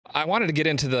I wanted to get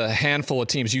into the handful of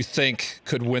teams you think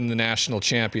could win the national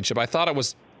championship. I thought it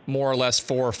was more or less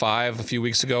 4 or 5 a few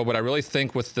weeks ago, but I really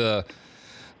think with the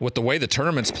way the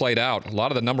tournament's played out, a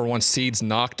lot of the number 1 seeds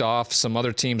knocked off some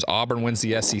other teams. Auburn wins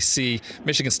the SEC.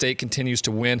 Michigan State continues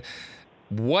to win.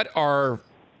 What are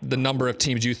the number of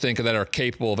teams you think that are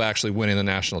capable of actually winning the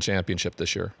national championship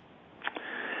this year?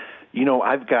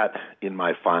 I've got in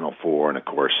my Final Four, and of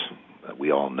course,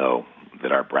 we all know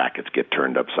that our brackets get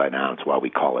turned upside down. It's why we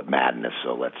call it madness.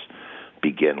 So let's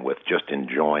begin with just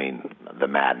enjoying the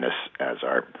madness as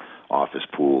our office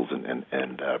pools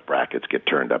and brackets get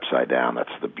turned upside down.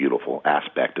 That's the beautiful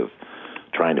aspect of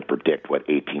trying to predict what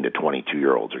 18 to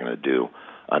 22-year-olds are going to do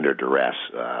under duress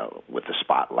with the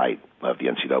spotlight of the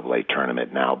NCAA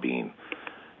tournament now being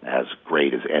as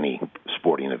great as any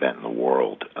sporting event in the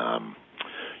world.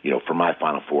 For my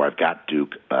Final Four, I've got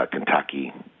Duke,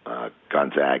 Kentucky,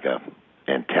 Gonzaga,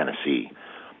 and Tennessee.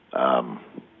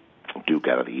 Duke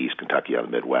out of the East, Kentucky out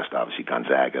of the Midwest, obviously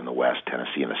Gonzaga in the West,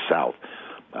 Tennessee in the South.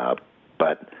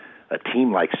 But a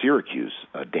team like Syracuse,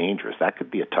 dangerous, that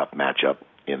could be a tough matchup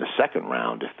in the second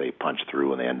round if they punch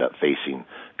through and they end up facing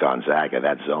Gonzaga.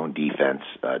 That zone defense,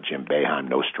 Jim Boeheim,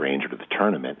 no stranger to the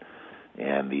tournament,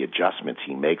 and the adjustments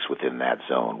he makes within that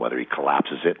zone, whether he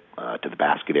collapses it to the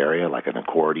basket area like an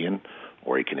accordion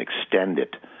or he can extend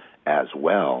it as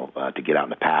well to get out in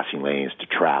the passing lanes to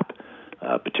trap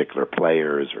particular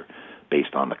players or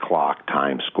based on the clock,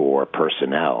 time, score,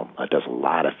 personnel. It does a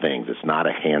lot of things. It's not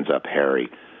a hands-up Harry,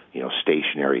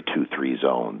 stationary 2-3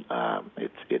 zone.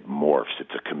 It morphs.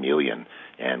 It's a chameleon.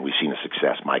 And we've seen the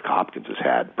success Mike Hopkins has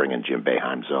had bringing Jim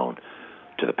Boeheim's zone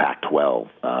to the Pac-12.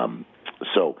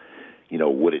 So,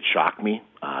 would it shock me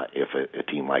if a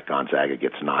team like Gonzaga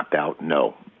gets knocked out?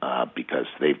 No, because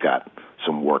they've got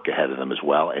some work ahead of them as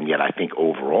well. And yet I think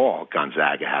overall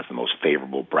Gonzaga has the most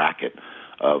favorable bracket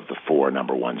of the 4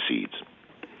 number 1 seeds.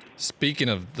 Speaking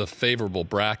of the favorable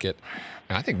bracket,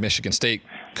 I think Michigan State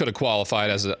could have qualified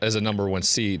as a number 1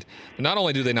 seed. But not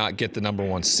only do they not get the number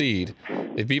 1 seed,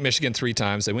 they beat Michigan 3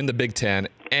 times, they win the Big Ten,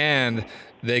 and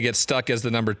they get stuck as the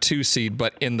number 2 seed,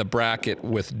 but in the bracket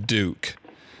with Duke.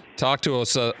 Talk to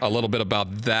us a little bit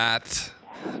about that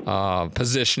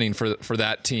positioning for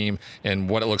that team and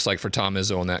what it looks like for Tom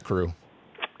Izzo and that crew.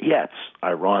 Yeah, it's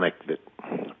ironic that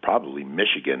probably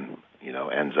Michigan,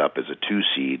 ends up as a 2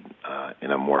 seed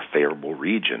in a more favorable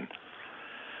region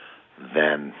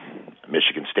than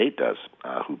Michigan State does,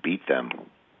 who beat them,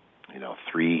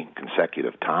 3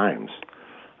 consecutive times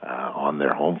on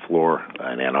their home floor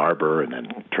in Ann Arbor, and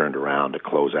then turned around to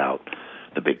close out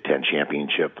the Big Ten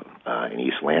championship in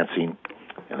East Lansing,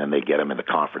 and then they get them in the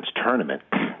conference tournament.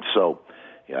 So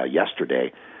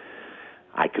yesterday,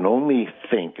 I can only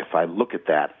think, if I look at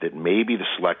that maybe the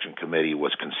selection committee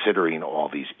was considering all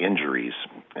these injuries.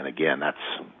 And again, that's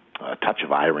a touch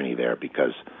of irony there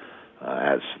because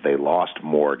as they lost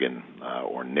Morgan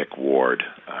or Nick Ward,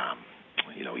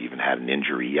 even had an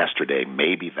injury yesterday,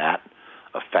 maybe that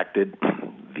affected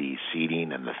the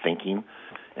seeding and the thinking.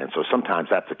 And so sometimes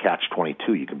that's a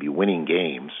catch-22. You can be winning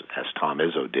games, as Tom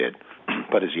Izzo did,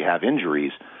 but as you have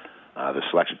injuries, the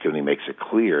selection committee makes it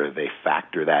clear they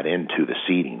factor that into the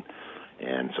seeding.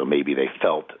 And so maybe they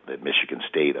felt that Michigan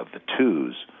State of the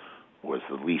 2s was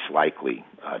the least likely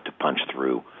to punch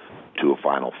through to a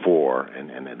Final Four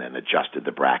and then adjusted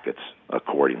the brackets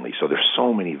accordingly. So there's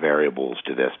so many variables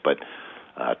to this, but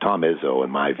Tom Izzo,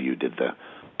 in my view, did the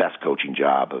best coaching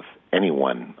job of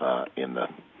anyone in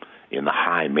the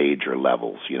high major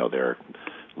levels.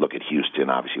 Look at Houston,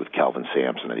 obviously, with Kelvin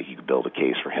Sampson. I think you could build a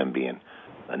case for him being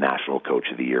a National Coach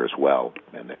of the Year as well.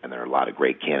 And there are a lot of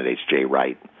great candidates. Jay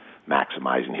Wright,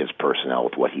 maximizing his personnel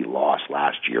with what he lost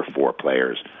last year, 4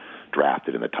 players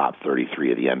drafted in the top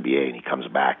 33 of the NBA, and he comes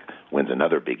back, wins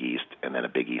another Big East, and then a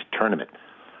Big East tournament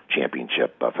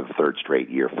championship for the 3rd straight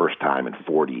year, first time in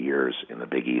 40 years in the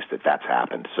Big East that's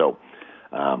happened. So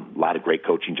a lot of great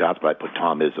coaching jobs, but I put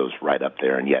Tom Izzo's right up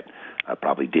there, and yet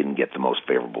probably didn't get the most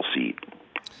favorable seed.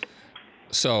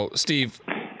 So, Steve,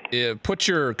 put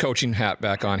your coaching hat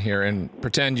back on here and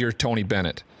pretend you're Tony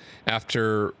Bennett.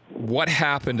 After what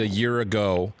happened a year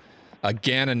ago,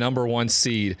 again a number 1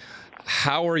 seed,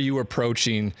 how are you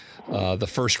approaching the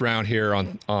first round here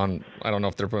on I don't know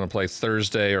if they're going to play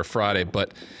Thursday or Friday,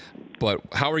 but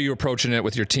how are you approaching it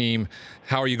with your team?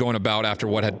 How are you going about after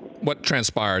what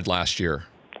transpired last year?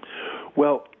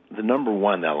 Well, the number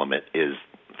 1 element is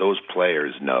those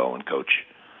players know, and Coach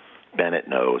Bennett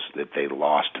knows, that they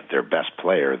lost their best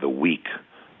player the week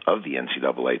of the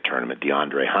NCAA tournament,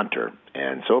 DeAndre Hunter.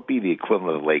 And so it'd be the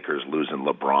equivalent of the Lakers losing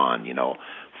LeBron,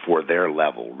 for their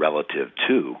level relative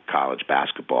to college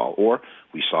basketball. Or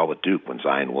we saw with Duke when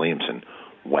Zion Williamson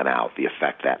went out, the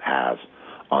effect that has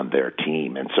on their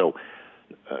team. And so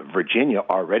Virginia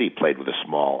already played with a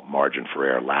small margin for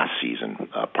error last season,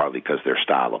 partly because their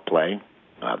style of play,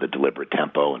 the deliberate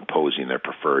tempo, imposing their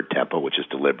preferred tempo, which is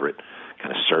deliberate,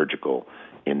 kind of surgical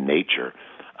in nature.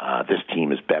 This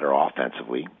team is better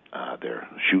offensively. They're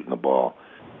shooting the ball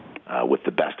with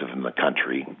the best of them in the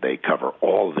country. They cover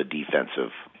all of the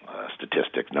defensive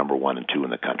statistics, number 1 and 2 in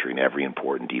the country in every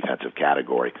important defensive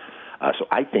category. So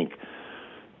I think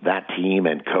that team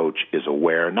and coach is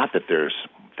aware, not that there's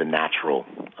the natural,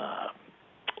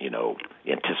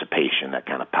 anticipation, that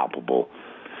kind of palpable,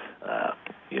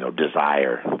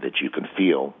 desire that you can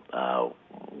feel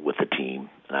with the team.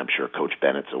 And I'm sure Coach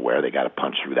Bennett's aware they got to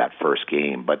punch through that first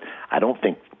game. But I don't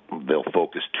think they'll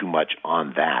focus too much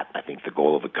on that. I think the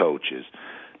goal of a coach is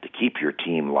to keep your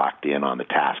team locked in on the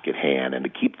task at hand and to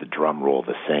keep the drum roll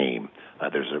the same.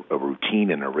 There's a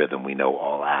routine and a rhythm we know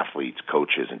all athletes,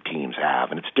 coaches, and teams have,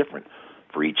 and it's different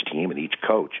for each team and each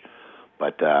coach.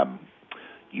 But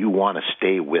you want to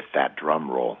stay with that drum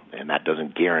roll, and that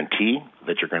doesn't guarantee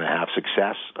that you're going to have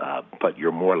success, but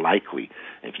you're more likely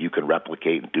if you can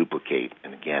replicate and duplicate.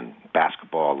 And again,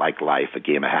 basketball, like life, a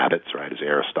game of habits, right, as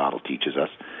Aristotle teaches us.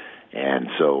 And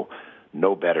so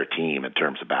no better team in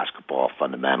terms of basketball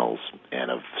fundamentals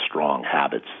and of strong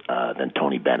habits than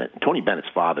Tony Bennett. Tony Bennett's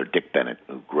father, Dick Bennett,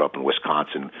 who grew up in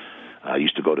Wisconsin,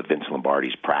 used to go to Vince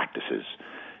Lombardi's practices.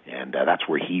 And that's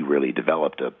where he really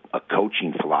developed a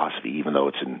coaching philosophy, even though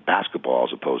it's in basketball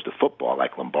as opposed to football,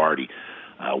 like Lombardi.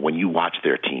 When you watch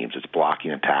their teams, it's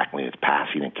blocking and tackling, it's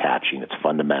passing and catching, it's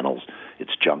fundamentals,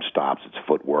 it's jump stops, it's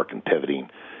footwork and pivoting,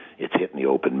 it's hitting the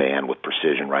open man with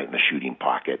precision right in the shooting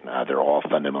pocket. They're all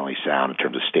fundamentally sound in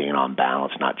terms of staying on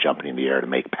balance, not jumping in the air to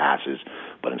make passes,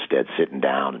 but instead sitting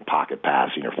down and pocket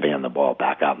passing or fan the ball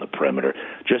back out in the perimeter,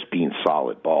 just being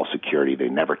solid ball security. They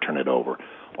never turn it over.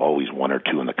 Always 1 or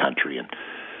 2 in the country. And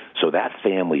so that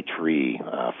family tree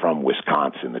from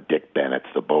Wisconsin, the Dick Bennetts,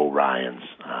 the Bo Ryans,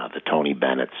 the Tony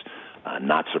Bennetts,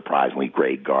 not surprisingly,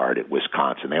 Greg Gard at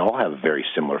Wisconsin, they all have a very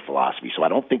similar philosophy. So I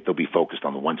don't think they'll be focused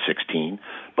on the 116,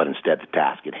 but instead the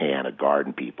task at hand of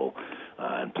guarding people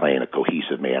and playing a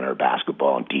cohesive manner of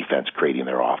basketball and defense, creating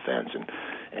their offense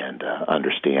and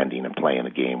understanding and playing the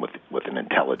game with an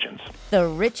intelligence. The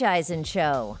Rich Eisen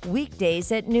Show,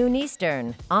 weekdays at noon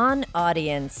Eastern on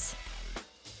Audience.